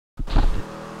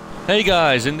Hey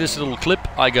guys, in this little clip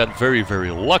I got very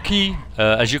lucky.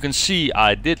 As you can see,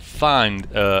 I did find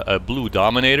a blue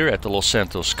Dominator at the Los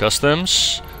Santos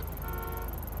Customs.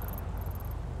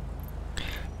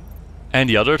 And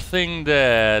the other thing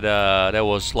that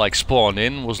was like spawned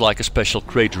in was like a special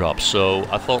crate drop. So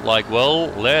I thought like, well,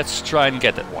 let's try and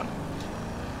get that one.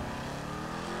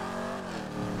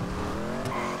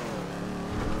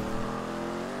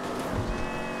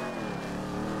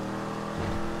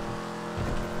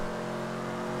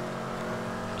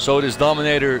 So this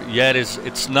Dominator, yeah,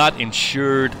 it's not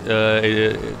insured.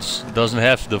 It doesn't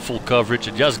have the full coverage.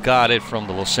 I just got it from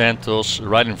the Los Santos,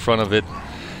 right in front of it.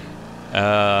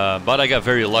 But I got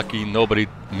very lucky. Nobody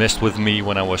messed with me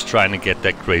when I was trying to get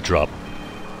that crate drop.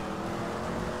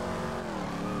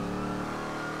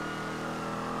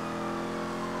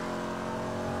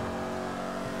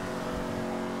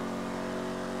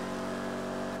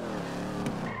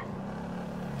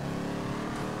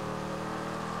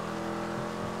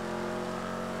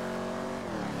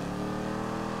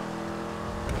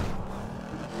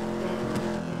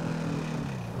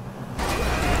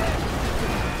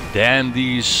 Damn,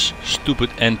 these stupid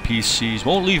NPCs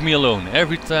won't leave me alone.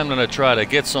 Every time that I try to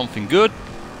get something good,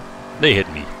 they hit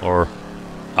me, or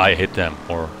I hit them,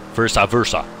 or vice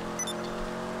versa.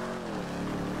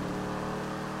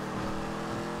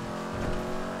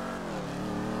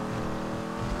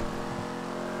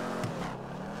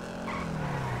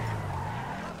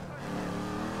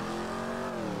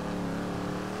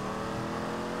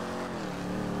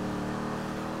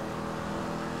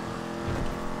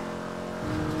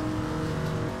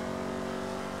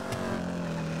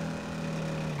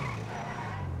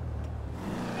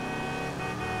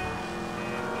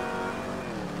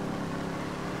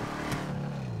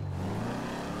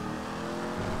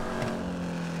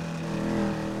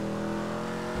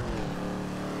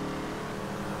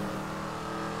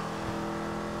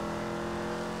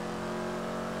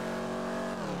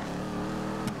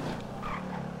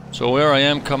 So here I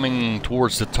am coming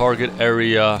towards the target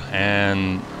area,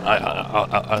 and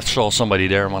I saw somebody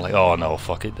there, and I'm like, oh no,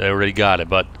 fuck it, I already got it,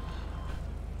 but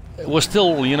it was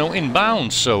still, you know,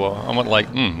 inbound, so I went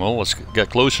like, well, let's get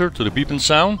closer to the beeping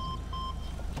sound.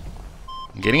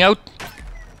 Getting out,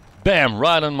 bam,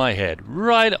 right on my head,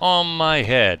 right on my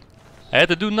head. I had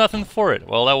to do nothing for it.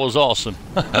 Well, that was awesome.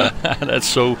 That's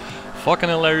so fucking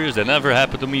hilarious. That never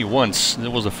happened to me once.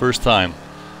 It was the first time.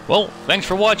 Well, thanks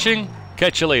for watching.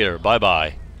 Catch you later. Bye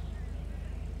bye.